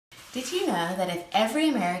Did you know that if every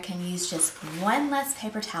American used just one less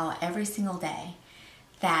paper towel every single day,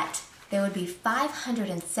 that there would be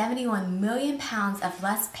 571 million pounds of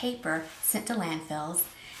less paper sent to landfills,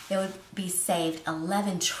 there would be saved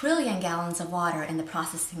 11 trillion gallons of water in the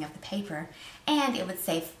processing of the paper, and it would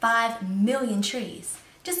save 5 million trees.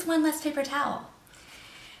 Just one less paper towel.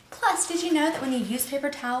 Plus, did you know that when you use paper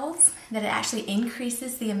towels, that it actually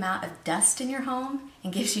increases the amount of dust in your home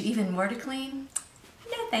and gives you even more to clean?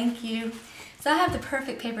 No, thank you. So I have the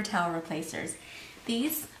perfect paper towel replacers.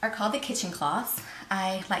 These are called the kitchen cloths.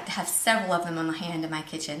 I like to have several of them on hand in my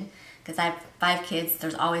kitchen because I have 5 kids.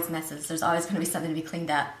 There's always messes. There's always going to be something to be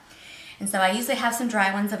cleaned up. And so I usually have some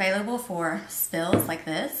dry ones available for spills like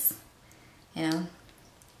this. You know,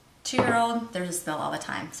 2-year-old, there's a spill all the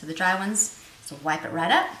time. So the dry ones, so wipe it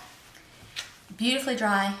right up. Beautifully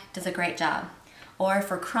dry, does a great job. Or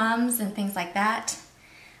for crumbs and things like that,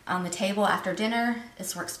 on the table after dinner,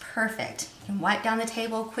 this works perfect. You can wipe down the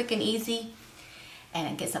table quick and easy, and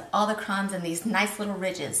it gets up all the crumbs and these nice little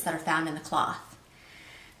ridges that are found in the cloth.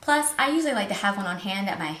 Plus, I usually like to have one on hand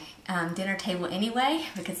at my dinner table anyway,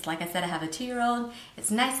 because like I said, I have a 2-year-old. It's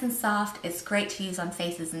nice and soft. It's great to use on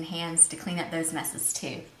faces and hands to clean up those messes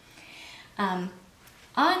too. On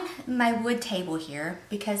my wood table here,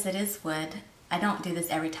 because it is wood, I don't do this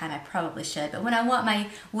every time, I probably should, but when I want my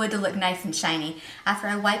wood to look nice and shiny, after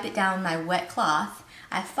I wipe it down with my wet cloth,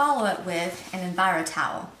 I follow it with an Enviro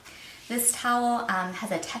towel. This towel has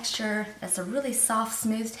a texture that's a really soft,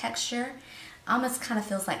 smooth texture. Almost kind of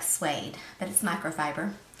feels like suede, but it's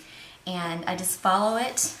microfiber. And I just follow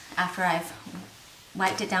it after I've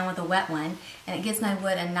wiped it down with a wet one, and it gives my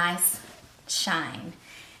wood a nice shine.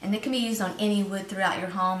 And it can be used on any wood throughout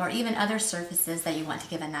your home or even other surfaces that you want to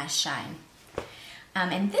give a nice shine.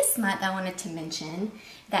 And this month I wanted to mention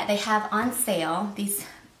that they have on sale these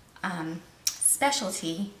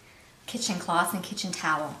specialty kitchen cloths and kitchen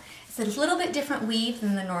towel. It's a little bit different weave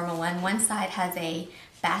than the normal one. One side has a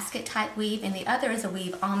basket type weave and the other is a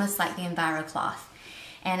weave almost like the Enviro cloth.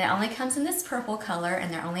 And it only comes in this purple color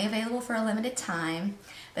and they're only available for a limited time,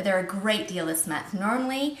 but they're a great deal this month.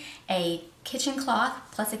 Normally a kitchen cloth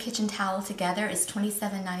plus a kitchen towel together is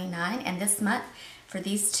 $27.99, and this month for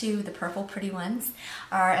these two, the purple pretty ones,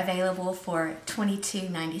 are available for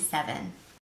 $22.97.